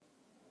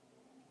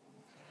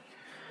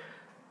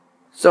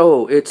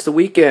So it's the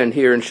weekend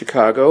here in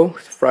Chicago,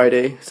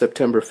 Friday,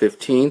 September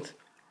 15th.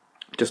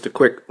 Just a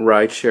quick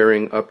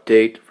ride-sharing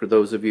update for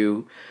those of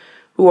you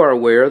who are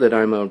aware that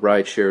I'm a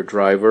ride-share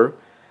driver.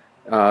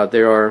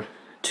 There are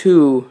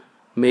two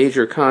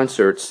major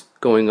concerts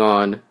going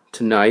on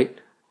tonight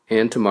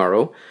and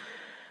tomorrow.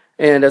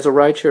 And as a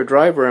rideshare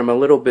driver, I'm a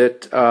little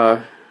bit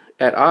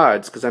at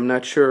odds because I'm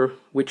not sure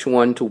which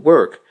one to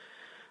work.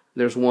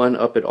 There's one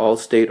up at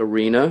Allstate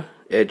Arena,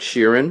 Ed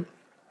Sheeran,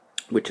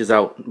 which is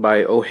out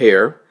by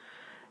O'Hare.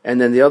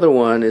 And then the other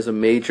one is a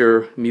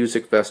major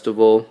music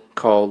festival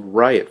called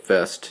Riot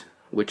Fest,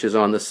 which is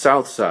on the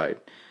south side.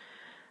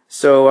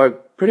 So I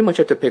pretty much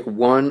have to pick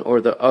one or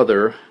the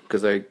other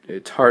because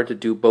it's hard to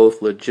do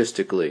both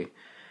logistically.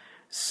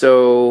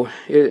 So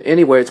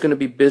anyway, it's going to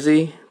be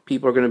busy.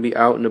 People are going to be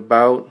out and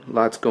about.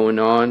 Lots going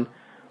on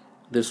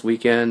this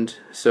weekend.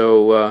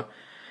 So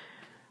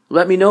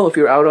let me know if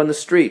you're out on the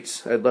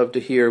streets. I'd love to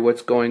hear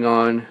what's going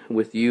on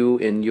with you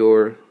in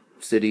your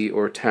city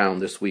or town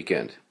this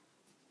weekend.